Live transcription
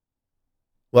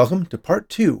Welcome to part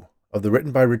 2 of the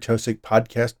Written by Rich Hosick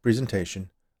podcast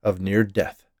presentation of Near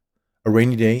Death, a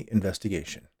Rainy Day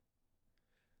Investigation.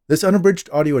 This unabridged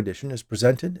audio edition is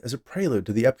presented as a prelude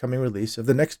to the upcoming release of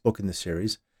the next book in the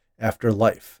series, After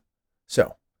Life.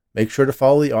 So, make sure to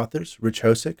follow the authors Rich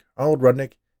Hosick, Arnold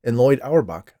Rudnick, and Lloyd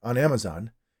Auerbach on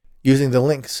Amazon, using the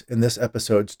links in this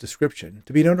episode's description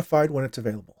to be notified when it's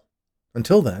available.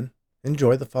 Until then,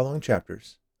 enjoy the following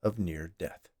chapters of Near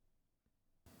Death.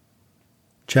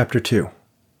 Chapter 2.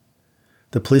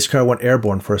 The police car went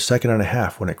airborne for a second and a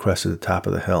half when it crested the top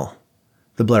of the hill.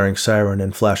 The blaring siren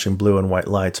and flashing blue and white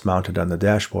lights mounted on the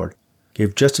dashboard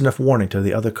gave just enough warning to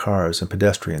the other cars and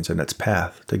pedestrians in its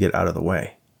path to get out of the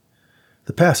way.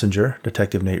 The passenger,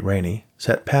 Detective Nate Rainey,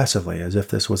 sat passively as if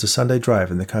this was a Sunday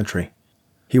drive in the country.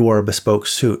 He wore a bespoke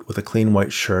suit with a clean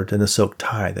white shirt and a silk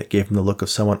tie that gave him the look of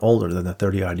someone older than the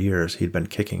 30-odd years he'd been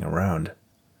kicking around.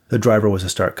 The driver was a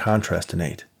stark contrast to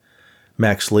Nate.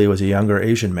 Max Lee was a younger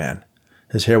Asian man.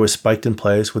 His hair was spiked in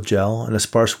place with gel, and a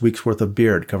sparse week's worth of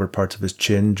beard covered parts of his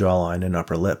chin, jawline, and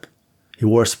upper lip. He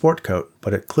wore a sport coat,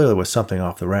 but it clearly was something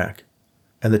off the rack.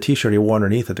 And the t-shirt he wore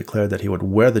underneath it declared that he would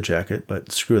wear the jacket,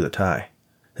 but screw the tie.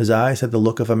 His eyes had the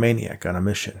look of a maniac on a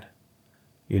mission.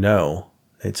 "You know,"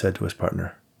 Nate said to his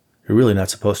partner, "you're really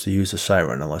not supposed to use the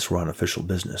siren unless we're on official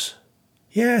business."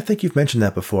 "Yeah, I think you've mentioned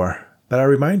that before. But I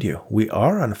remind you, we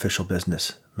are on official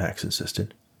business," Max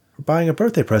insisted. "We're buying a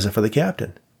birthday present for the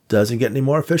captain. Doesn't get any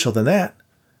more official than that."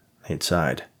 Nate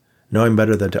sighed, knowing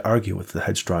better than to argue with the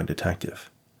headstrong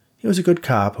detective. He was a good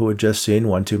cop who had just seen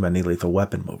one too many Lethal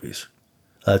Weapon movies.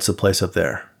 "That's the place up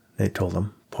there," Nate told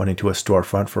him, pointing to a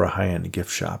storefront for a high-end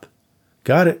gift shop.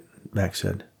 "Got it," Max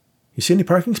said. "You see any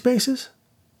parking spaces?"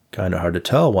 "Kinda hard to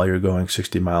tell while you're going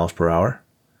 60 miles per hour.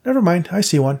 "Never mind, I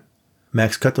see one."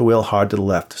 Max cut the wheel hard to the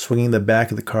left, swinging the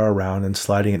back of the car around and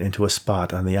sliding it into a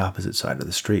spot on the opposite side of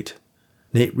the street.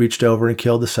 Nate reached over and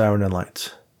killed the siren and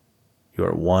lights.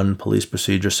 "You're one police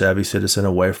procedure-savvy citizen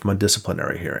away from a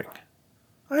disciplinary hearing."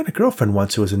 "I had a girlfriend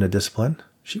once who was into discipline.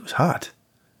 She was hot."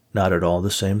 "Not at all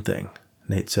the same thing,"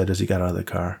 Nate said as he got out of the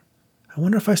car. "I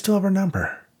wonder if I still have her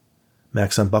number."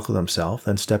 Max unbuckled himself,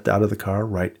 then stepped out of the car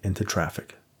right into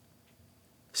traffic.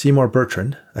 Seymour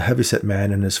Bertrand, a heavyset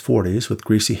man in his 40s with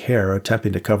greasy hair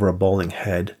attempting to cover a balding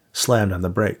head, slammed on the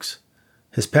brakes.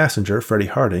 His passenger, Freddie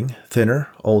Harding, thinner,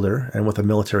 older, and with a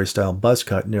military-style buzz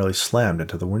cut, nearly slammed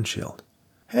into the windshield.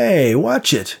 "Hey,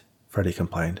 watch it!" Freddie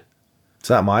complained. "It's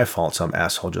not my fault some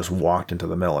asshole just walked into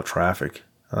the middle of traffic.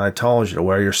 And I told you to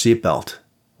wear your seatbelt.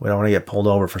 We don't want to get pulled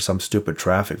over for some stupid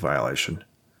traffic violation."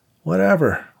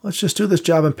 "Whatever. Let's just do this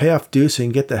job and pay off Ducey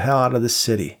and get the hell out of this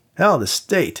city. Hell, the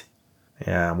state."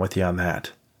 "Yeah, I'm with you on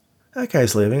that." "That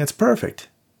guy's leaving. It's perfect."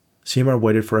 Seymour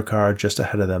waited for a car just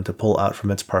ahead of them to pull out from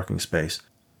its parking space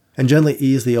and gently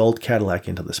ease the old Cadillac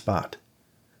into the spot.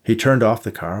 He turned off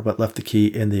the car but left the key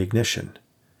in the ignition.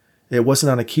 It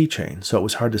wasn't on a keychain, so it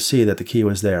was hard to see that the key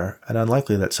was there and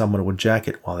unlikely that someone would jack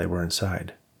it while they were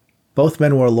inside. Both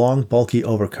men wore long, bulky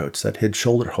overcoats that hid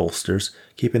shoulder holsters,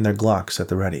 keeping their Glocks at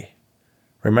the ready.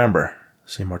 "Remember,"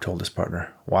 Seymour told his partner,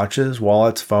 "watches,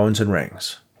 wallets, phones, and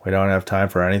rings. We don't have time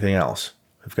for anything else.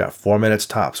 We've got 4 minutes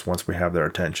tops once we have their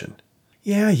attention."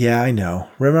 Yeah, I know.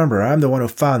 Remember, I'm the one who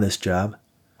found this job.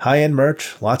 High-end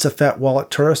merch, lots of fat wallet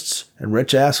tourists, and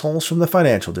rich assholes from the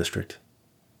financial district."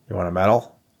 "You want a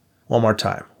medal?" "One more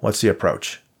time. What's the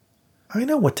approach?" "I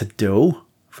know what to do,"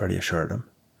 Freddie assured him.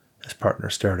 His partner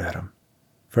stared at him.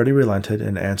 Freddie relented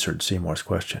and answered Seymour's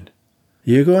question.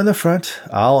 "You go in the front.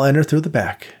 I'll enter through the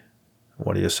back."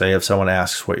 "What do you say if someone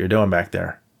asks what you're doing back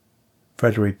there?"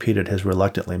 Freddie repeated his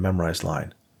reluctantly memorized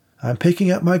line. "I'm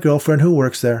picking up my girlfriend who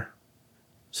works there."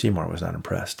 Seymour was not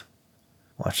impressed.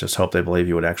 "Let's just hope they believe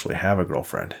you would actually have a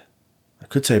girlfriend." "I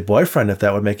could say boyfriend if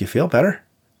that would make you feel better."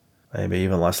 "Maybe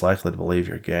even less likely to believe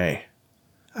you're gay."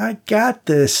 "I got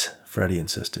this," Freddie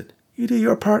insisted. "You do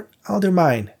your part, I'll do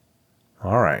mine."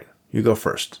 "All right, you go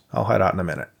first. I'll head out in a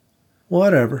minute."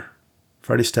 "Whatever."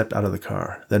 Freddie stepped out of the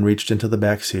car, then reached into the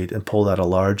back seat and pulled out a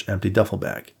large, empty duffel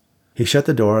bag. He shut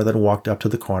the door, then walked up to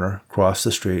the corner, crossed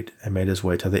the street, and made his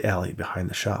way to the alley behind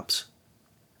the shops.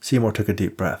 Seymour took a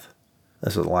deep breath.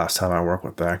 "This is the last time I work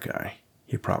with that guy,"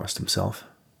 he promised himself.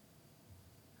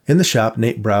 In the shop,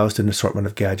 Nate browsed an assortment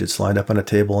of gadgets lined up on a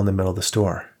table in the middle of the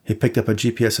store. He picked up a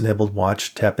GPS-enabled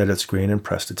watch, tapped at its screen, and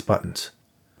pressed its buttons.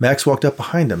 Max walked up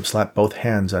behind him, slapped both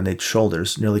hands on Nate's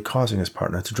shoulders, nearly causing his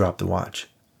partner to drop the watch.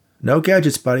 "No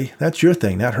gadgets, buddy. That's your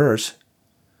thing, not hers."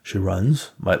 "She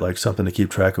runs. Might like something to keep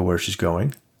track of where she's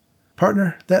going."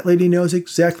 "Partner, that lady knows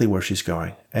exactly where she's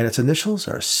going, and its initials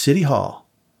are City Hall."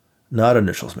 "Not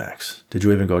initials, Max. Did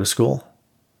you even go to school?"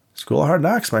 School of hard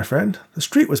knocks, my friend. The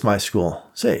street was my school.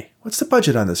 Say, what's the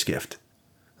budget on this gift?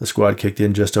 The squad kicked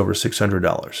in just over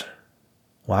 $600.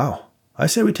 Wow. I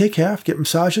say we take half, get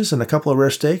massages and a couple of rare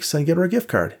steaks, and get her a gift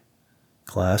card.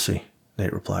 Classy,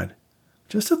 Nate replied.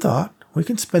 Just a thought. We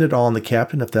can spend it all on the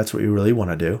captain if that's what you really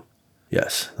want to do.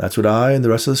 Yes, that's what I and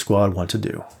the rest of the squad want to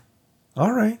do.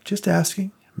 All right, just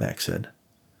asking, Max said.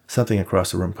 Something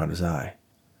across the room caught his eye.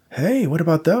 Hey, what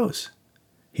about those?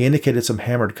 He indicated some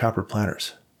hammered copper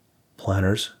planters.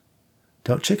 Planters?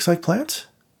 Don't chicks like plants?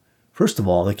 First of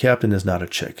all, the captain is not a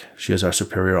chick. She is our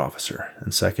superior officer.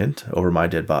 And second, over my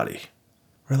dead body.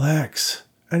 Relax.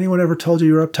 Anyone ever told you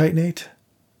you're uptight, Nate?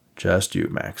 Just you,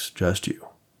 Max. Just you.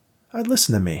 I'd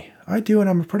listen to me. I do, and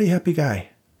I'm a pretty happy guy.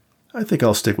 I think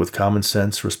I'll stick with common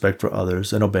sense, respect for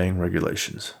others, and obeying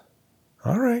regulations.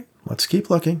 All right, let's keep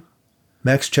looking.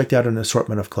 Max checked out an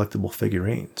assortment of collectible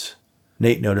figurines.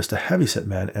 Nate noticed a heavyset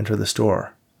man enter the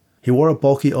store. He wore a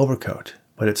bulky overcoat,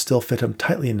 but it still fit him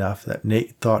tightly enough that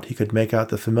Nate thought he could make out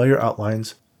the familiar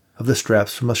outlines of the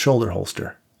straps from a shoulder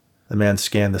holster. The man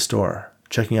scanned the store,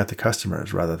 checking out the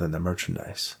customers rather than the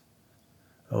merchandise.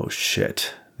 Oh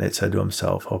shit, Nate said to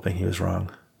himself, hoping he was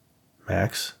wrong.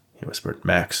 Max? He whispered.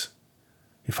 Max.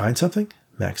 You find something?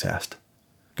 Max asked.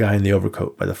 Guy in the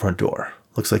overcoat by the front door.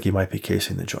 Looks like he might be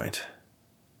casing the joint.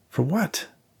 For what?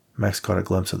 Max caught a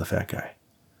glimpse of the fat guy.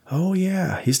 Oh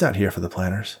yeah, he's not here for the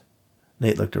planners.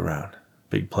 Nate looked around.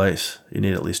 Big place. You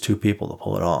need at least 2 people to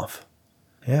pull it off.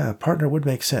 Yeah, a partner would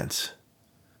make sense.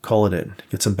 Call it in.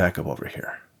 Get some backup over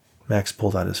here. Max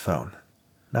pulled out his phone.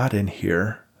 Not in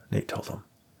here, Nate told him.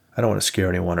 I don't want to scare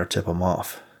anyone or tip them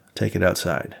off. Take it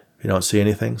outside. If you don't see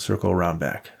anything, circle around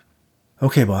back.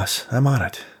 Okay, boss. I'm on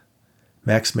it.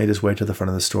 Max made his way to the front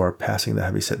of the store, passing the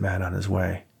heavyset man on his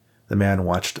way. The man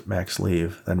watched Max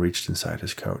leave, then reached inside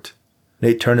his coat.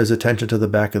 Nate turned his attention to the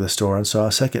back of the store and saw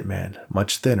a second man,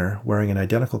 much thinner, wearing an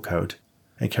identical coat,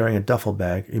 and carrying a duffel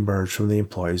bag, emerge from the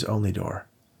employees-only door.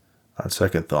 On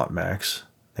second thought, Max,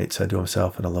 Nate said to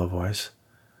himself in a low voice,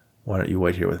 why don't you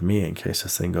wait here with me in case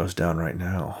this thing goes down right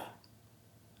now?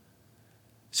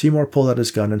 Seymour pulled out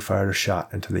his gun and fired a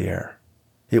shot into the air.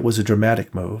 It was a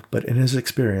dramatic move, but in his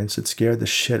experience it scared the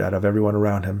shit out of everyone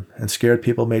around him, and scared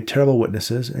people made terrible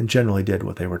witnesses and generally did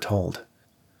what they were told.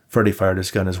 Freddie fired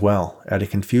his gun as well, adding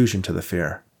confusion to the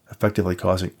fear, effectively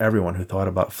causing everyone who thought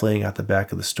about fleeing out the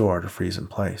back of the store to freeze in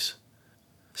place.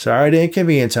 Sorry to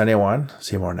inconvenience anyone,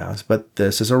 Seymour announced, but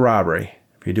this is a robbery.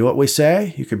 If you do what we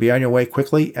say, you could be on your way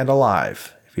quickly and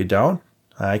alive. If you don't,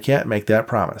 I can't make that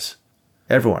promise.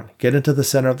 Everyone, get into the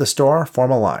center of the store,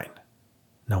 form a line.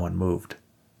 No one moved.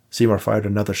 Seymour fired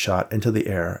another shot into the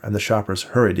air, and the shoppers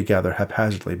hurried to gather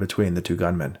haphazardly between the 2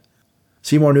 gunmen.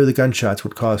 Seymour knew the gunshots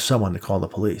would cause someone to call the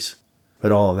police,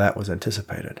 but all of that was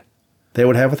anticipated. They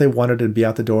would have what they wanted and be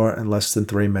out the door in less than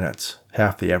 3 minutes,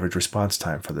 half the average response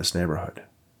time for this neighborhood.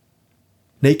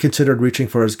 Nate considered reaching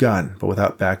for his gun, but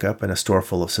without backup and a store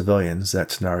full of civilians,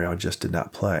 that scenario just did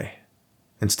not play.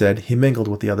 Instead, he mingled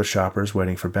with the other shoppers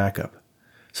waiting for backup.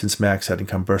 Since Max hadn't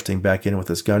come bursting back in with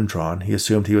his gun drawn, he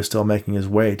assumed he was still making his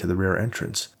way to the rear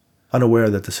entrance, unaware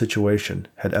that the situation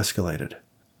had escalated.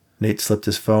 Nate slipped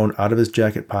his phone out of his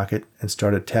jacket pocket and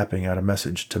started tapping out a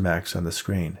message to Max on the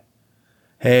screen.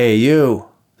 Hey, you,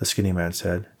 the skinny man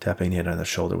said, tapping Nate on the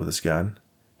shoulder with his gun.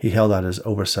 He held out his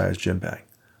oversized gym bag.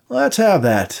 Let's have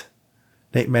that.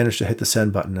 Nate managed to hit the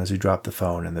send button as he dropped the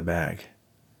phone in the bag.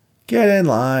 Get in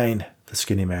line, the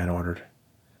skinny man ordered.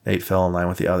 Nate fell in line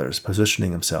with the others,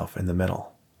 positioning himself in the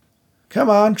middle.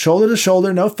 Come on, shoulder to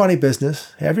shoulder, no funny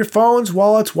business. Have your phones,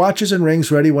 wallets, watches, and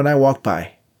rings ready when I walk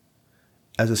by.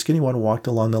 As the skinny one walked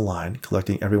along the line,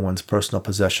 collecting everyone's personal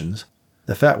possessions,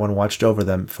 the fat one watched over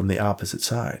them from the opposite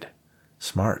side.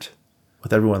 Smart.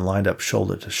 With everyone lined up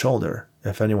shoulder to shoulder,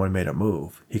 if anyone made a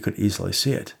move, he could easily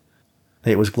see it.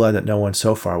 Nate was glad that no one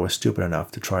so far was stupid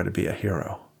enough to try to be a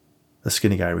hero. The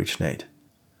skinny guy reached Nate.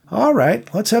 All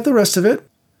right, let's have the rest of it.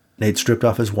 Nate stripped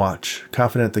off his watch,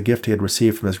 confident the gift he had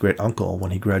received from his great-uncle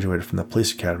when he graduated from the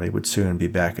police academy would soon be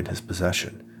back in his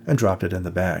possession, and dropped it in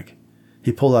the bag.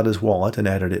 He pulled out his wallet and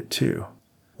added it too.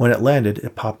 When it landed,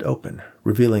 it popped open,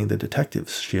 revealing the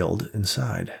detective's shield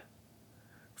inside.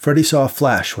 Freddie saw a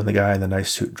flash when the guy in the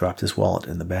nice suit dropped his wallet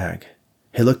in the bag.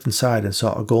 He looked inside and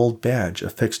saw a gold badge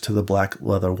affixed to the black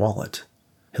leather wallet.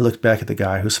 He looked back at the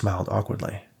guy, who smiled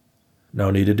awkwardly. No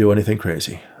need to do anything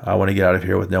crazy. I want to get out of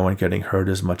here with no one getting hurt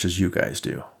as much as you guys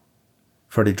do.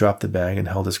 Freddie dropped the bag and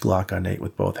held his Glock on Nate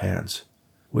with both hands.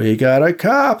 We got a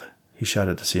cop, he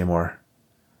shouted to Seymour.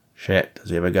 Shit, does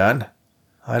he have a gun?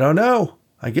 I don't know.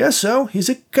 I guess so. He's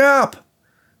a cop.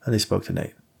 And he spoke to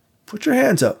Nate. Put your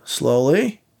hands up,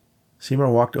 slowly.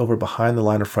 Seymour walked over behind the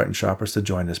line of frightened shoppers to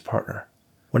join his partner.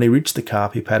 When he reached the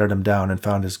cop, he patted him down and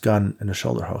found his gun in a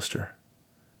shoulder holster.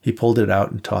 He pulled it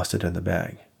out and tossed it in the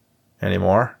bag. "Any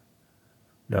more?"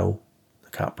 "No,"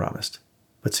 the cop promised.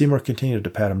 But Seymour continued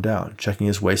to pat him down, checking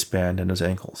his waistband and his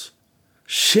ankles.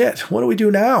 "Shit, what do we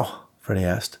do now?" Freddie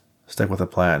asked. "Stick with the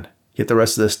plan. Get the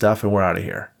rest of this stuff and we're out of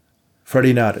here."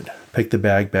 Freddie nodded, picked the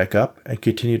bag back up, and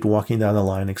continued walking down the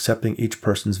line, accepting each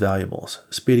person's valuables,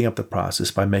 speeding up the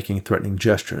process by making threatening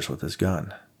gestures with his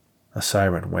gun. A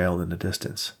siren wailed in the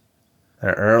distance.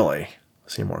 "They're early,"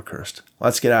 Seymour cursed.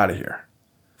 "Let's get out of here."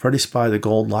 Freddie spied the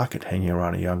gold locket hanging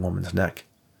around a young woman's neck.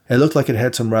 It looked like it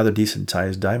had some rather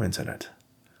decent-sized diamonds in it.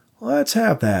 "Let's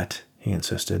have that," he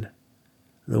insisted.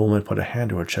 The woman put a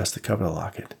hand to her chest to cover the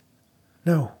locket.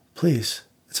 "No, please.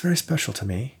 It's very special to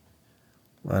me."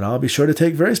 "And I'll be sure to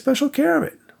take very special care of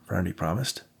it," Freddie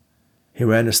promised. He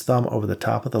ran his thumb over the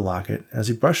top of the locket. As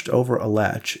he brushed over a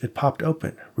latch, it popped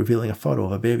open, revealing a photo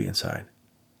of a baby inside.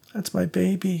 "That's my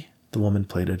baby," the woman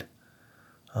pleaded.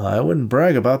 "I wouldn't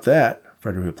brag about that,"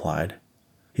 Freddie replied.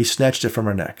 He snatched it from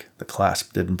her neck. The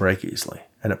clasp didn't break easily,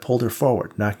 and it pulled her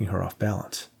forward, knocking her off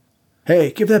balance.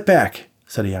 "Hey, give that back,"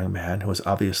 said a young man who was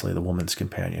obviously the woman's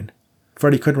companion.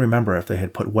 Freddie couldn't remember if they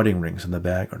had put wedding rings in the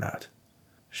bag or not.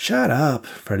 "Shut up,"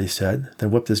 Freddie said, then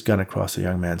whipped his gun across the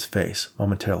young man's face,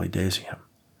 momentarily dazing him.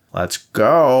 "Let's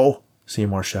go,"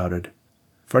 Seymour shouted.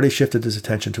 Freddie shifted his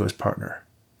attention to his partner,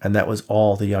 and that was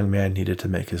all the young man needed to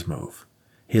make his move.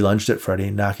 He lunged at Freddie,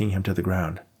 knocking him to the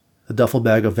ground. The duffel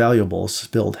bag of valuables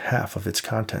spilled half of its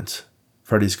contents.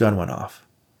 Freddie's gun went off.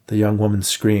 The young woman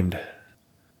screamed.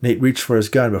 Nate reached for his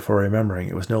gun before remembering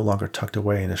it was no longer tucked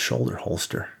away in his shoulder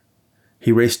holster.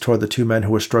 He raced toward the two men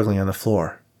who were struggling on the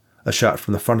floor. A shot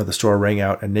from the front of the store rang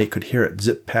out, and Nate could hear it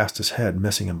zip past his head,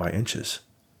 missing him by inches.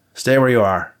 "Stay where you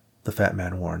are," the fat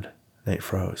man warned. Nate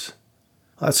froze.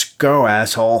 "Let's go,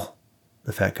 asshole,"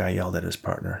 the fat guy yelled at his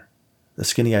partner. The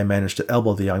skinny guy managed to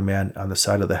elbow the young man on the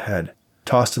side of the head,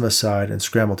 tossed him aside, and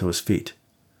scrambled to his feet.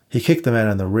 He kicked the man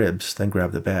on the ribs, then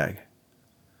grabbed the bag.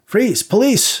 "Freeze!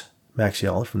 Police!" Max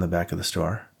yelled from the back of the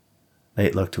store.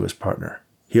 Nate looked to his partner.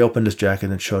 He opened his jacket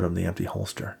and showed him the empty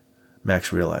holster.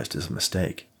 Max realized his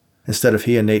mistake. Instead of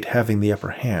he and Nate having the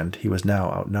upper hand, he was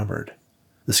now outnumbered.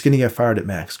 The skinny guy fired at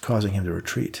Max, causing him to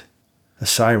retreat. The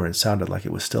siren sounded like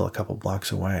it was still a couple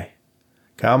blocks away.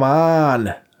 "Come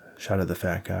on!" shouted the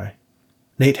fat guy.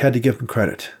 Nate had to give him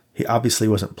credit. He obviously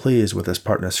wasn't pleased with his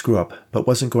partner's screw-up, but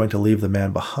wasn't going to leave the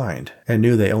man behind, and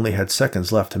knew they only had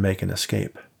seconds left to make an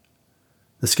escape.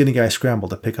 The skinny guy scrambled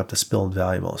to pick up the spilled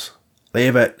valuables.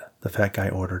 "Leave it," the fat guy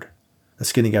ordered. The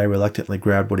skinny guy reluctantly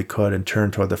grabbed what he could and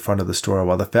turned toward the front of the store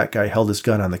while the fat guy held his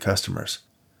gun on the customers.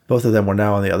 Both of them were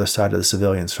now on the other side of the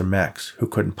civilians from Max, who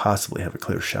couldn't possibly have a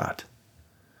clear shot.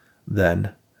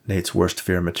 Then, Nate's worst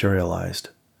fear materialized.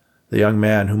 The young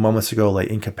man, who moments ago lay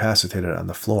incapacitated on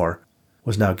the floor,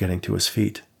 was now getting to his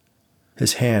feet.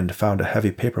 His hand found a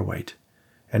heavy paperweight,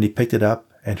 and he picked it up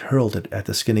and hurled it at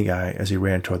the skinny guy as he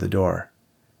ran toward the door.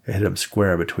 It hit him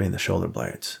square between the shoulder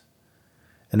blades.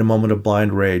 In a moment of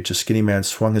blind rage, the skinny man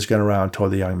swung his gun around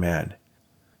toward the young man.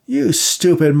 "You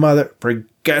stupid mother—"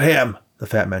 "Forget him!" the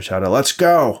fat man shouted. "Let's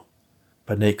go!"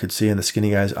 But Nate could see in the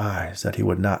skinny guy's eyes that he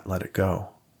would not let it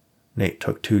go. Nate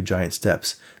took 2 giant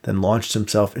steps, then launched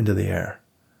himself into the air.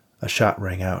 A shot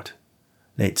rang out.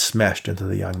 Nate smashed into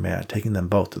the young man, taking them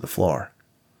both to the floor.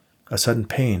 A sudden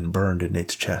pain burned in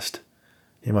Nate's chest.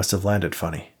 He must have landed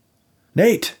funny.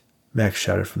 "Nate!" Max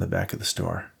shouted from the back of the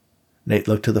store. Nate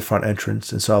looked to the front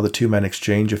entrance and saw the 2 men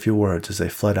exchange a few words as they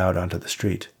fled out onto the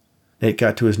street. Nate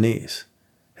got to his knees.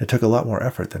 It took a lot more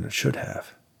effort than it should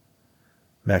have.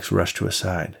 Max rushed to his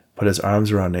side, put his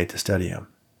arms around Nate to steady him.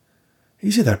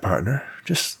 "Easy there, partner.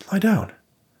 Just lie down."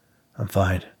 "I'm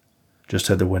fine. Just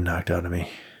had the wind knocked out of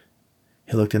me."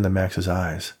 He looked into Max's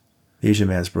eyes. The Asian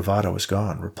man's bravado was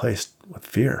gone, replaced with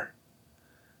fear.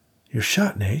 "You're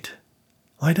shot, Nate.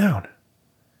 Lie down."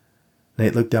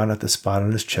 Nate looked down at the spot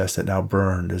on his chest that now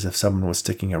burned as if someone was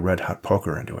sticking a red-hot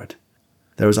poker into it.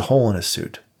 There was a hole in his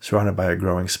suit, surrounded by a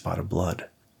growing spot of blood.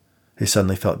 He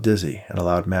suddenly felt dizzy and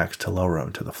allowed Max to lower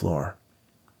him to the floor.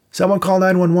 "Someone call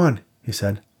 911, he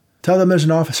said. "Tell them there's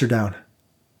an officer down."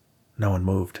 No one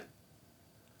moved.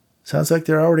 "Sounds like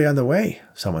they're already on the way,"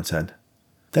 someone said.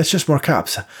 "That's just more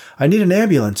cops. I need an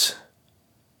ambulance."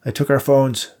 "They took our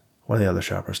phones," one of the other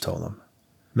shoppers told him.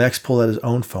 Max pulled out his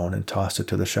own phone and tossed it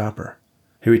to the shopper.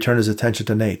 He returned his attention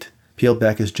to Nate, peeled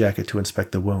back his jacket to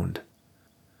inspect the wound.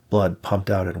 Blood pumped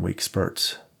out in weak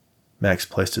spurts. Max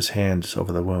placed his hands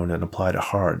over the wound and applied a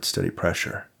hard, steady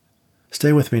pressure.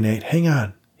 "Stay with me, Nate. Hang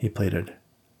on," he pleaded.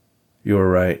 "You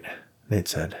were right," Nate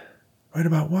said. "Right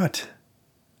about what?"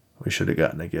 We should have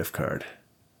gotten a gift card.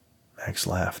 Max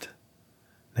laughed.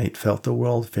 Nate felt the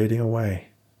world fading away.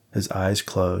 His eyes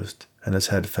closed, and his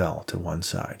head fell to one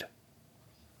side.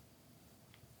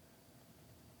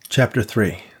 Chapter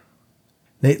 3.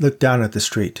 Nate looked down at the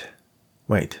street.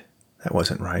 Wait, that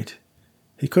wasn't right.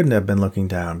 He couldn't have been looking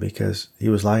down because he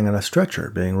was lying on a stretcher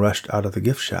being rushed out of the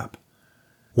gift shop.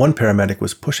 One paramedic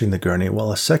was pushing the gurney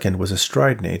while a second was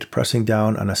astride Nate, pressing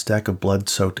down on a stack of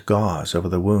blood-soaked gauze over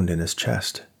the wound in his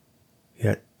chest.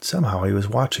 Yet somehow he was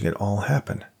watching it all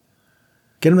happen.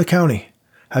 "Get him to county.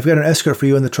 I've got an escort for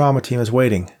you and the trauma team is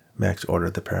waiting," Max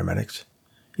ordered the paramedics.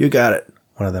 "You got it,"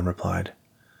 one of them replied.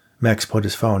 Max put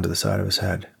his phone to the side of his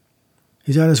head.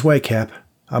 "He's on his way, Cap.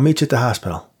 I'll meet you at the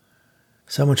hospital.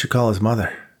 Someone should call his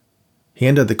mother." He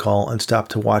ended the call and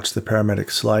stopped to watch the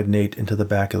paramedics slide Nate into the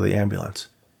back of the ambulance.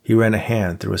 He ran a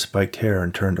hand through his spiked hair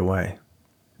and turned away.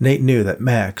 Nate knew that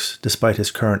Max, despite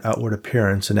his current outward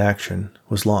appearance and action,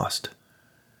 was lost.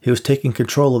 He was taking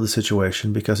control of the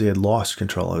situation because he had lost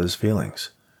control of his feelings.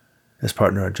 His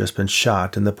partner had just been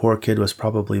shot, and the poor kid was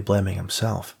probably blaming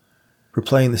himself,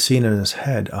 replaying the scene in his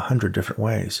head 100 different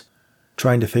ways,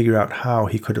 trying to figure out how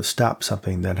he could have stopped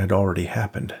something that had already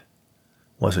happened.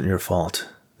 "Wasn't your fault,"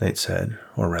 Nate said,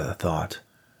 or rather thought.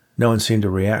 No one seemed to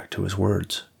react to his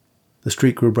words. The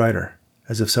street grew brighter,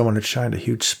 as if someone had shined a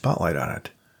huge spotlight on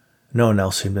it. No one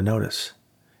else seemed to notice.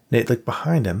 Nate looked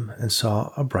behind him and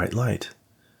saw a bright light.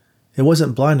 It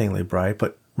wasn't blindingly bright,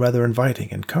 but rather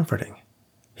inviting and comforting.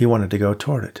 He wanted to go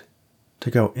toward it, to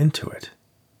go into it.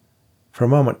 For a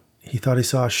moment, he thought he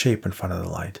saw a shape in front of the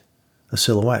light, a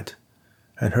silhouette,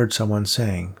 and heard someone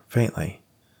saying, faintly,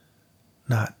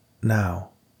 "Not now."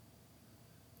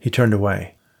 He turned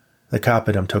away. The cop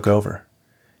in him took over.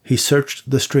 He searched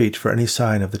the street for any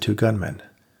sign of the two gunmen.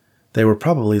 They were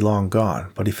probably long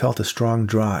gone, but he felt a strong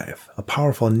drive, a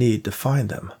powerful need to find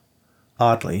them.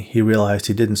 Oddly, he realized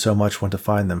he didn't so much want to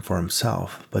find them for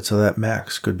himself, but so that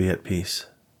Max could be at peace.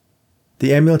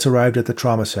 The ambulance arrived at the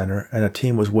trauma center, and a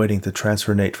team was waiting to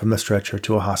transfer Nate from the stretcher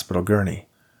to a hospital gurney.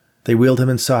 They wheeled him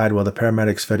inside while the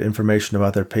paramedics fed information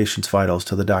about their patient's vitals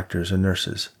to the doctors and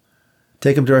nurses.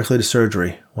 "Take him directly to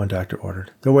surgery," one doctor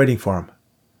ordered. "They're waiting for him."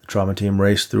 The trauma team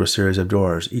raced through a series of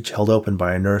doors, each held open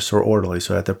by a nurse or orderly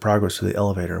so that their progress to the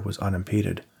elevator was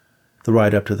unimpeded. The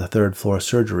ride up to the third-floor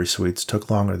surgery suites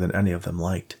took longer than any of them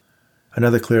liked.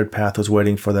 Another cleared path was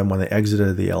waiting for them when they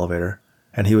exited the elevator,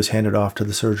 and he was handed off to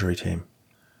the surgery team.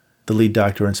 The lead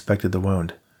doctor inspected the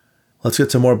wound. "Let's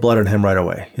get some more blood on him right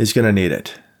away. He's going to need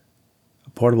it." A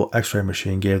portable x-ray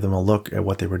machine gave them a look at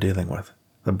what they were dealing with.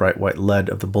 The bright white lead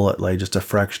of the bullet lay just a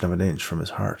fraction of an inch from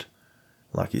his heart.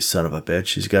 "Lucky son of a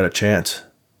bitch, he's got a chance."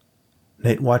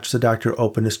 Nate watched the doctor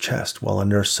open his chest while a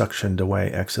nurse suctioned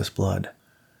away excess blood.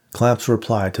 Clamps were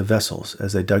applied to vessels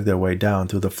as they dug their way down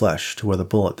through the flesh to where the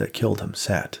bullet that killed him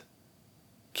sat.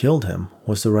 Killed him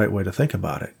was the right way to think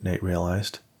about it, Nate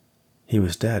realized. He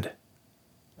was dead.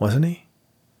 Wasn't he?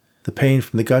 The pain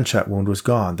from the gunshot wound was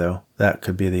gone, though. That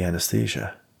could be the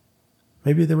anesthesia.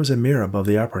 Maybe there was a mirror above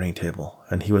the operating table,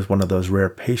 and he was one of those rare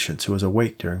patients who was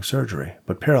awake during surgery,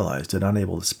 but paralyzed and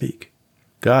unable to speak.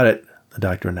 "Got it," the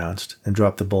doctor announced, and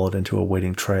dropped the bullet into a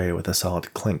waiting tray with a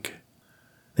solid clink.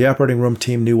 The operating room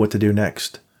team knew what to do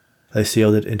next. They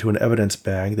sealed it into an evidence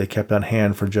bag they kept on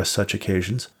hand for just such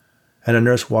occasions, and a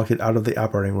nurse walked it out of the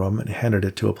operating room and handed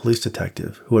it to a police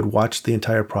detective who had watched the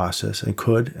entire process and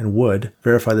could and would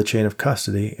verify the chain of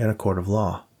custody in a court of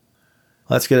law.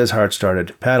 "Let's get his heart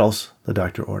started. Paddles," the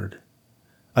doctor ordered.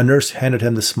 A nurse handed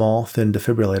him the small, thin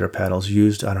defibrillator paddles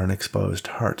used on an exposed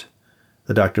heart.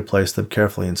 The doctor placed them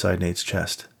carefully inside Nate's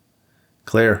chest.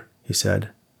 "Clear," he said,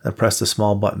 and pressed the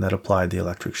small button that applied the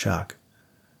electric shock.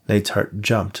 Nate's heart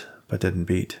jumped, but didn't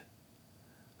beat.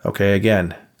 "Okay,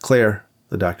 again. Clear,"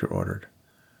 the doctor ordered.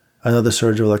 Another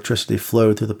surge of electricity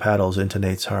flowed through the paddles into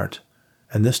Nate's heart,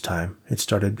 and this time it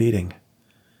started beating.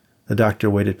 The doctor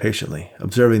waited patiently,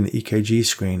 observing the EKG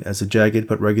screen as the jagged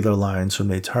but regular lines from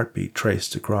Nate's heartbeat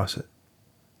traced across it.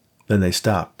 Then they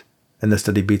stopped, and the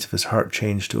steady beats of his heart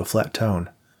changed to a flat tone.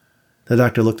 The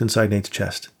doctor looked inside Nate's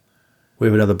chest. "We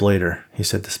have another blader," he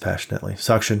said dispassionately.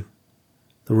 "Suction."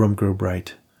 The room grew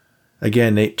bright.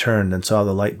 Again Nate turned and saw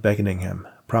the light beckoning him,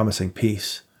 promising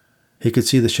peace. He could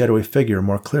see the shadowy figure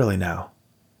more clearly now.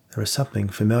 There was something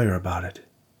familiar about it.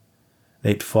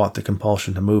 Nate fought the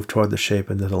compulsion to move toward the shape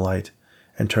into the light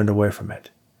and turned away from it.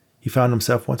 He found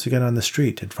himself once again on the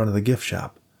street in front of the gift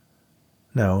shop.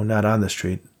 No, not on the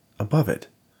street, above it.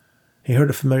 He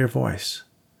heard a familiar voice,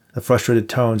 the frustrated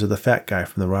tones of the fat guy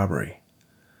from the robbery.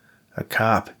 "A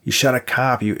cop! You shot a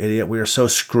cop, you idiot! We are so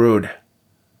screwed!"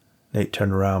 Nate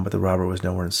turned around, but the robber was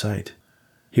nowhere in sight.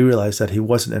 He realized that he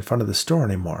wasn't in front of the store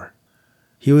anymore.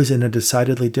 He was in a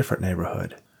decidedly different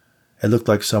neighborhood. It looked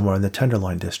like somewhere in the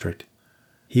Tenderloin district.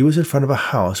 He was in front of a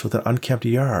house with an unkempt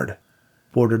yard,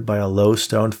 bordered by a low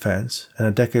stone fence and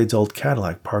a decades-old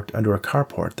Cadillac parked under a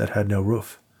carport that had no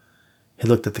roof. He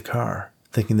looked at the car,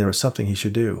 thinking there was something he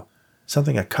should do,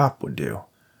 something a cop would do.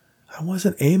 "I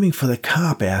wasn't aiming for the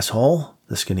cop, asshole,"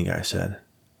 the skinny guy said.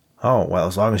 "Oh, well,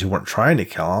 as long as you weren't trying to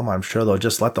kill him, I'm sure they'll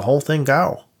just let the whole thing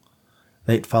go."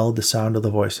 Nate followed the sound of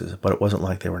the voices, but it wasn't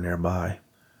like they were nearby.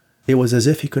 It was as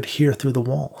if he could hear through the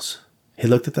walls. He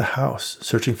looked at the house,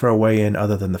 searching for a way in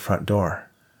other than the front door.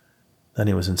 Then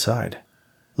he was inside,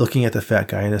 looking at the fat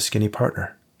guy and his skinny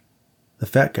partner. The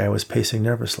fat guy was pacing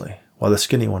nervously, while the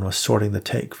skinny one was sorting the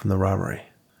take from the robbery.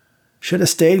 "Should have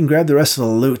stayed and grabbed the rest of the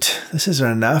loot. This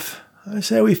isn't enough. I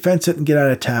say we fence it and get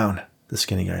out of town," the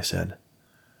skinny guy said.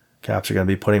 "Cops are going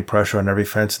to be putting pressure on every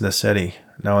fence in the city.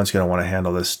 No one's going to want to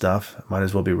handle this stuff. It might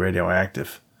as well be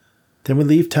radioactive." "Then we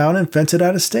leave town and fence it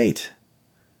out of state."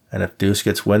 "And if Deuce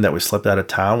gets wind that we slipped out of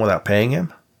town without paying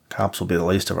him, cops will be the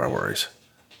least of our worries.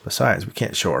 Besides, we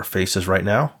can't show our faces right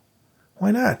now."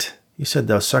 "Why not? You said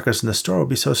those suckers in the store would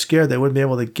be so scared they wouldn't be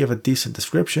able to give a decent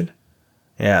description."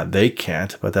 "Yeah, they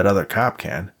can't, but that other cop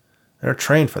can. They're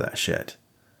trained for that shit."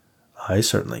 "I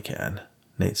certainly can,"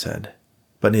 Nate said,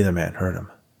 but neither man heard him.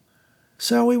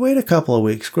 "So we wait a couple of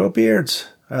weeks, grow beards.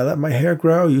 I let my hair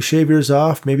grow, you shave yours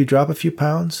off, maybe drop a few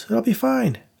pounds. It'll be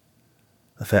fine."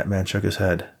 The fat man shook his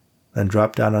head, then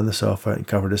dropped down on the sofa and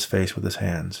covered his face with his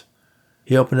hands.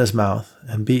 He opened his mouth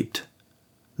and beeped.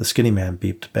 The skinny man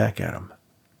beeped back at him.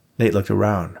 Nate looked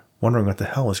around, wondering what the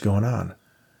hell was going on.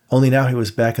 Only now he was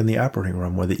back in the operating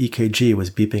room where the EKG was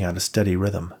beeping at a steady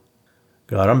rhythm.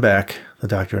 "Got him back," the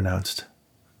doctor announced.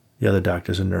 The other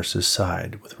doctors and nurses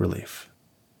sighed with relief.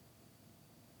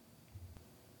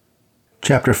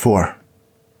 Chapter 4.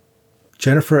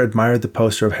 Jennifer admired the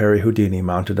poster of Harry Houdini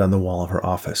mounted on the wall of her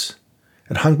office.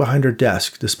 It hung behind her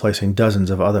desk, displacing dozens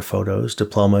of other photos,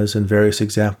 diplomas, and various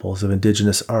examples of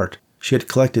indigenous art she had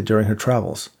collected during her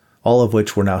travels, all of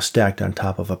which were now stacked on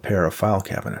top of a pair of file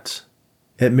cabinets.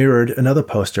 It mirrored another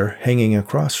poster hanging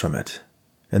across from it.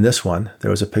 In this one,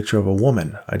 there was a picture of a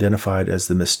woman identified as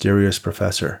the mysterious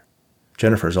professor,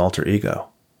 Jennifer's alter ego.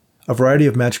 A variety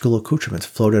of magical accoutrements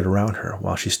floated around her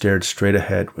while she stared straight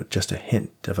ahead with just a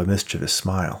hint of a mischievous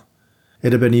smile.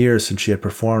 It had been years since she had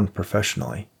performed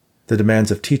professionally. The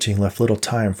demands of teaching left little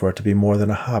time for it to be more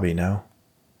than a hobby now.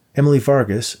 Emily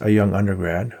Vargas, a young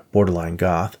undergrad, borderline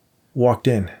goth, walked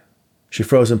in. She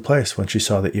froze in place when she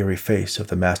saw the eerie face of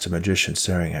the master magician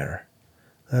staring at her.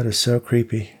 "That is so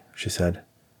creepy," she said,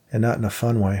 "and not in a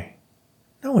fun way."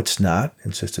 "No, it's not,"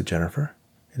 insisted Jennifer.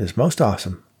 "It is most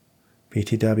awesome."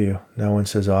 "BTW, no one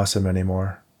says awesome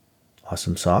anymore."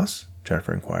 "Awesome sauce?"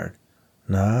 Jennifer inquired.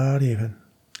 "Not even,"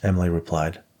 Emily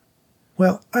replied.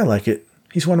 "Well, I like it.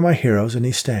 He's one of my heroes, and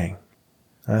he's staying."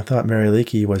 "I thought Mary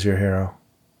Leakey was your hero."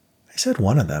 "I said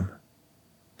one of them."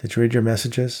 "Did you read your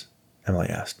messages?" Emily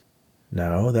asked.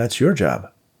 "No, that's your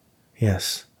job."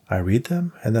 "Yes, I read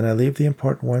them, and then I leave the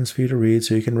important ones for you to read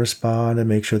so you can respond and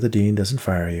make sure the dean doesn't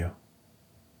fire you."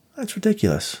 "That's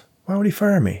ridiculous. Why would he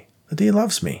fire me? The dean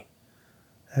loves me."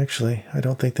 "Actually, I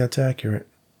don't think that's accurate."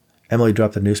 Emily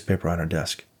dropped the newspaper on her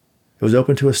desk. It was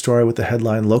open to a story with the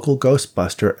headline, "Local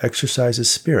Ghostbuster Exorcises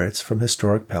Spirits from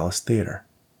Historic Palace Theater."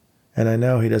 "And I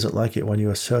know he doesn't like it when you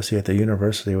associate the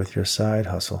university with your side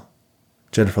hustle."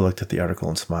 Jennifer looked at the article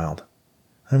and smiled.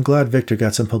 "I'm glad Victor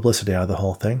got some publicity out of the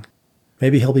whole thing.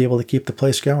 Maybe he'll be able to keep the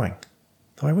place going.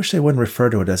 Though I wish they wouldn't refer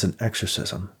to it as an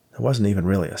exorcism. There wasn't even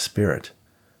really a spirit."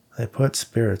 "They put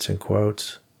spirits in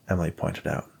quotes," Emily pointed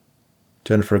out.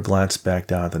 Jennifer glanced back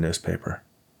down at the newspaper.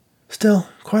 "Still,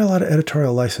 quite a lot of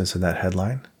editorial license in that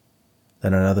headline."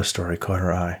 Then another story caught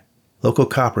her eye. "Local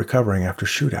cop recovering after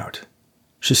shootout."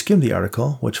 She skimmed the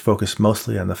article, which focused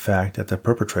mostly on the fact that the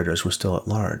perpetrators were still at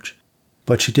large.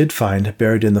 But she did find,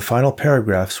 buried in the final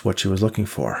paragraphs, what she was looking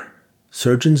for.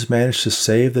 Surgeons managed to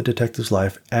save the detective's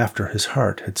life after his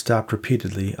heart had stopped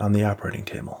repeatedly on the operating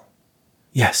table.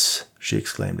 "Yes!" she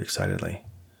exclaimed excitedly.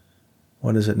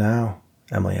 "What is it now?"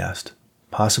 Emily asked.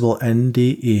 "Possible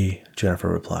NDE," Jennifer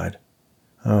replied.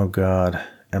 "Oh, God,"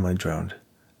 Emily droned.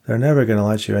 "They're never going to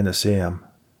let you in to see him."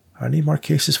 "I need more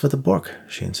cases for the book,"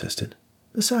 she insisted.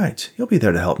 "Besides, you'll be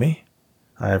there to help me."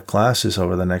 "I have classes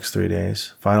over the next 3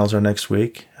 days. Finals are next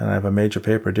week, and I have a major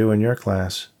paper due in your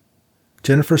class."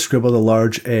 Jennifer scribbled a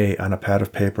large A on a pad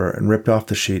of paper and ripped off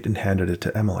the sheet and handed it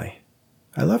to Emily.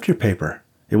 "I loved your paper.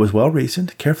 It was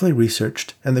well-reasoned, carefully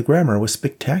researched, and the grammar was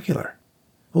spectacular.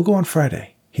 We'll go on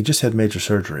Friday. He just had major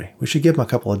surgery. We should give him a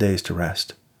couple of days to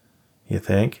rest." "You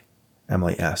think?"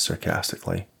 Emily asked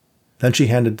sarcastically. Then she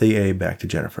handed the A back to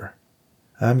Jennifer.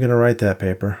 I'm going to write that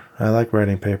paper. I like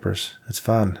writing papers. It's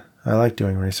fun. I like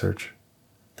doing research.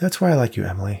 That's why I like you,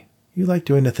 Emily. You like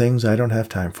doing the things I don't have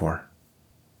time for.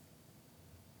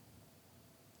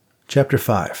 Chapter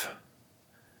 5.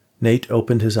 Nate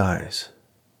opened his eyes.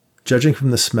 Judging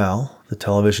from the smell, the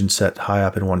television set high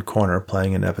up in one corner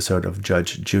playing an episode of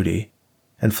Judge Judy,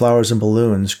 and flowers and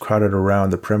balloons crowded around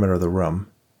the perimeter of the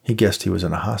room, he guessed he was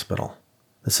in a hospital.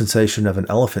 The sensation of an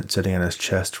elephant sitting on his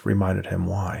chest reminded him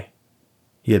why.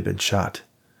 He had been shot.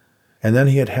 And then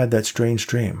he had had that strange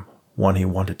dream, one he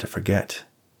wanted to forget.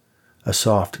 A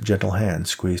soft, gentle hand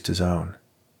squeezed his own.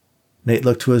 Nate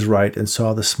looked to his right and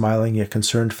saw the smiling yet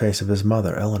concerned face of his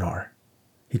mother, Eleanor.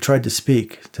 He tried to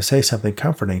speak, to say something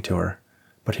comforting to her,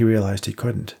 but he realized he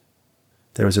couldn't.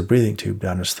 There was a breathing tube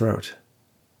down his throat.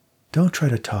 Don't try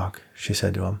to talk, she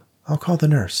said to him. I'll call the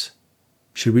nurse.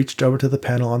 She reached over to the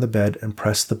panel on the bed and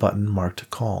pressed the button marked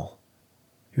call.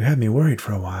 You had me worried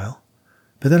for a while.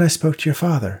 But then I spoke to your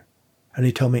father, and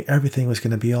he told me everything was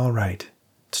going to be all right.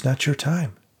 It's not your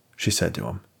time, she said to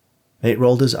him. Nate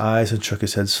rolled his eyes and shook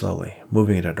his head slowly.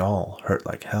 Moving it at all hurt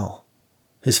like hell.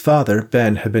 His father,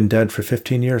 Ben, had been dead for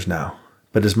 15 years now,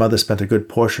 but his mother spent a good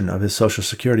portion of his Social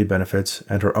Security benefits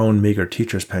and her own meager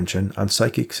teacher's pension on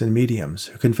psychics and mediums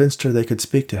who convinced her they could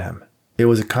speak to him. It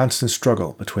was a constant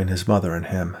struggle between his mother and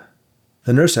him.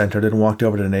 The nurse entered and walked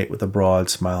over to Nate with a broad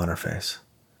smile on her face.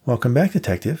 Welcome back,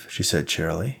 Detective, she said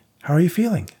cheerily. How are you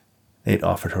feeling? Nate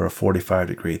offered her a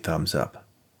 45-degree thumbs up.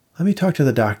 Let me talk to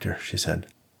the doctor, she said.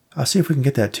 I'll see if we can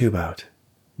get that tube out.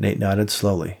 Nate nodded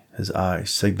slowly, his eyes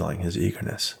signaling his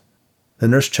eagerness. The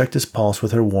nurse checked his pulse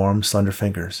with her warm, slender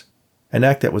fingers, an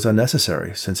act that was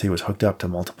unnecessary since he was hooked up to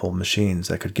multiple machines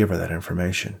that could give her that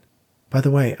information. By the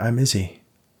way, I'm Izzy.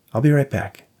 I'll be right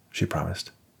back, she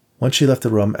promised. Once she left the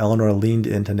room, Eleanor leaned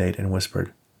into Nate and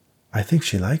whispered, I think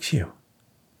she likes you.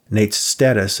 Nate's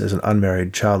status as an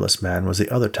unmarried, childless man was the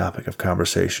other topic of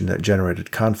conversation that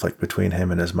generated conflict between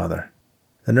him and his mother.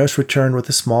 The nurse returned with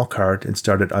a small cart and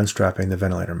started unstrapping the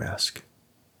ventilator mask.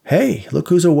 Hey, look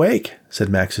who's awake, said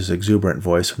Max's exuberant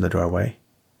voice from the doorway.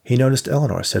 He noticed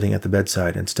Eleanor sitting at the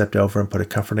bedside and stepped over and put a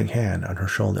comforting hand on her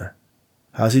shoulder.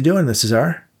 How's he doing, Mrs.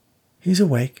 R? He's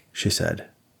awake, she said.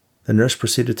 The nurse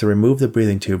proceeded to remove the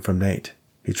breathing tube from Nate.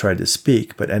 He tried to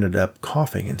speak, but ended up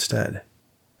coughing instead.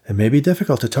 It may be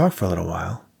difficult to talk for a little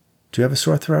while. Do you have a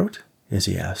sore throat?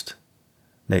 Izzy asked.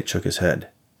 Nate shook his head.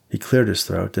 He cleared his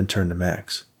throat and turned to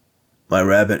Max. My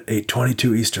rabbit ate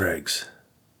 22 Easter eggs.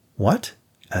 What?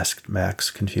 Asked Max,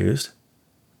 confused.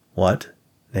 What?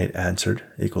 Nate answered,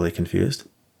 equally confused.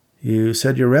 You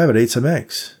said your rabbit ate some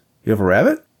eggs. You have a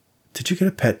rabbit? Did you get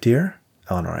a pet deer?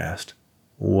 Eleanor asked.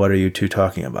 What are you two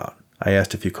talking about? I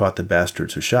asked if you caught the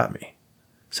bastards who shot me.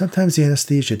 Sometimes the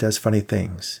anesthesia does funny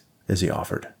things, Izzy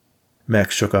offered.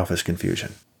 Max shook off his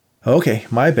confusion. Okay,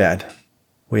 my bad.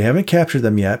 We haven't captured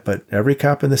them yet, but every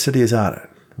cop in the city is on it.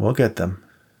 We'll get them.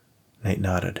 Nate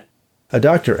nodded. A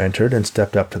doctor entered and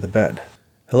stepped up to the bed.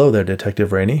 Hello there,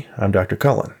 Detective Rainey. I'm Dr.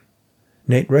 Cullen.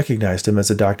 Nate recognized him as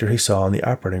the doctor he saw in the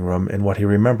operating room in what he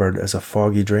remembered as a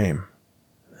foggy dream.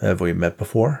 Have we met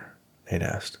before? Nate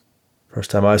asked.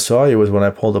 First time I saw you was when I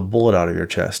pulled a bullet out of your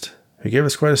chest. You gave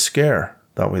us quite a scare.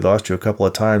 Thought we lost you a couple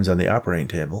of times on the operating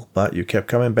table, but you kept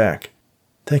coming back.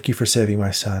 Thank you for saving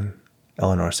my son,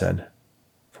 Eleanor said.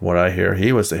 From what I hear,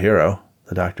 he was the hero,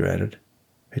 the doctor added.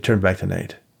 He turned back to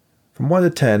Nate. From 1 to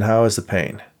 10, how is the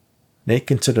pain? Nate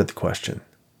considered the question.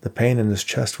 The pain in his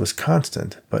chest was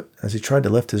constant, but as he tried to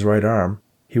lift his right arm,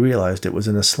 he realized it was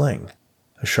in a sling.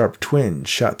 A sharp twinge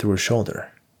shot through his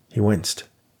shoulder. He winced.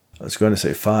 I was going to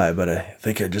say 5, but I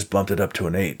think I just bumped it up to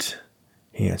an 8,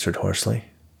 he answered hoarsely.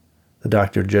 The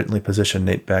doctor gently positioned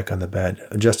Nate back on the bed,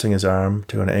 adjusting his arm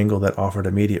to an angle that offered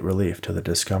immediate relief to the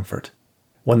discomfort.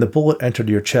 When the bullet entered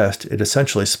your chest, it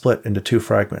essentially split into 2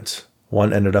 fragments.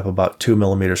 One ended up about 2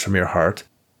 millimeters from your heart.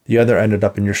 The other ended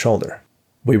up in your shoulder.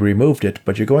 We removed it,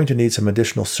 but you're going to need some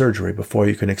additional surgery before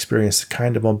you can experience the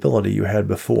kind of mobility you had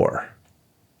before.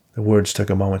 The words took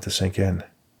a moment to sink in.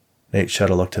 Nate shot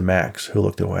a look to Max, who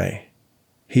looked away.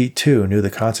 He, too, knew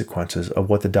the consequences of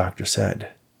what the doctor said.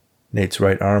 Nate's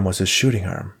right arm was his shooting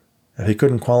arm. If he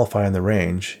couldn't qualify in the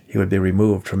range, he would be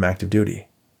removed from active duty.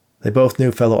 They both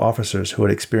knew fellow officers who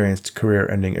had experienced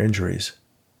career-ending injuries.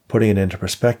 Putting it into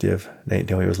perspective, Nate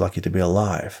knew he was lucky to be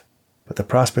alive, but the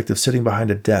prospect of sitting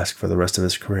behind a desk for the rest of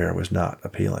his career was not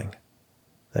appealing.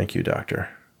 Thank you, Doctor,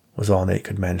 was all Nate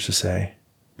could manage to say,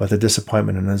 but the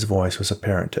disappointment in his voice was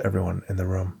apparent to everyone in the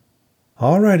room.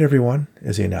 All right, everyone,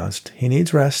 Izzy announced. He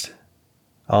needs rest.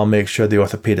 I'll make sure the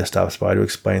orthopedist stops by to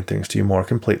explain things to you more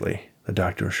completely, the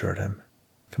doctor assured him.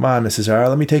 Come on, Mrs. R.,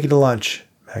 let me take you to lunch,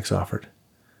 Max offered.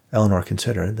 Eleanor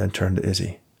considered, then turned to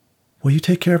Izzy. Will you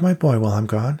take care of my boy while I'm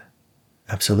gone?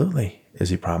 Absolutely,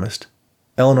 Izzy promised.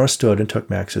 Eleanor stood and took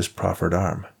Max's proffered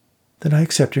arm. Then I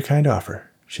accept your kind offer,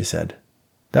 she said.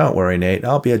 Don't worry, Nate.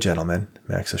 I'll be a gentleman,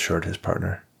 Max assured his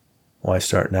partner. Why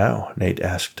start now? Nate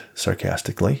asked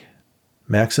sarcastically.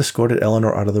 Max escorted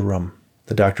Eleanor out of the room.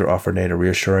 The doctor offered Nate a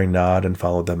reassuring nod and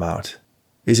followed them out.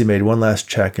 Izzy made one last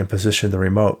check and positioned the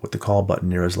remote with the call button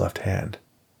near his left hand.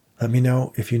 Let me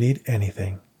know if you need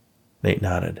anything. Nate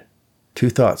nodded. Two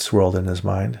thoughts swirled in his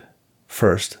mind.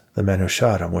 First, the men who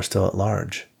shot him were still at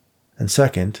large. And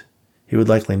second, he would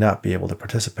likely not be able to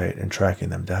participate in tracking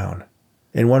them down.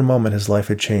 In one moment, his life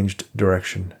had changed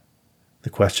direction. The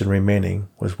question remaining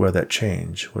was where that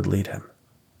change would lead him.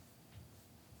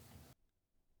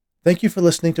 Thank you for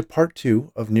listening to Part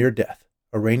 2 of Near Death,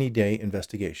 A Rainy Day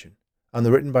Investigation, on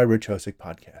the Written by Rich Hosick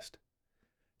podcast.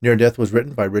 Near Death was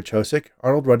written by Rich Hosick,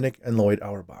 Arnold Rudnick, and Lloyd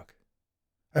Auerbach.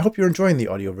 I hope you're enjoying the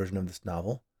audio version of this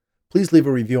novel. Please leave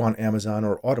a review on Amazon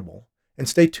or Audible, and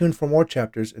stay tuned for more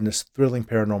chapters in this thrilling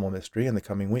paranormal mystery in the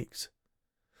coming weeks.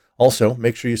 Also,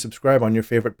 make sure you subscribe on your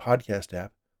favorite podcast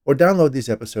app or download these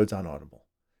episodes on Audible.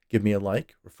 Give me a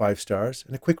like or 5 stars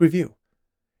and a quick review.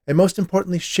 And most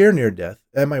importantly, share Near Death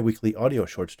and my weekly audio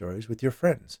short stories with your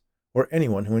friends or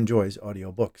anyone who enjoys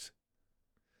audiobooks.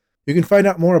 You can find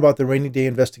out more about the Rainy Day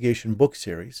Investigation book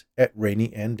series at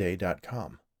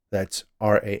rainyandday.com. That's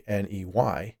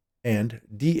RANEY and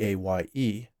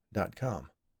DAYE.com.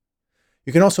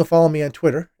 You can also follow me on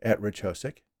Twitter at Rich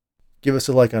Hosick. Give us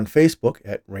a like on Facebook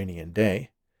at Rainy and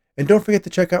Day. And don't forget to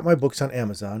check out my books on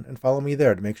Amazon and follow me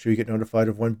there to make sure you get notified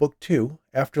of when Book 2,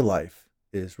 Afterlife,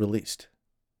 is released.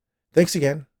 Thanks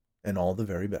again, and all the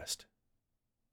very best.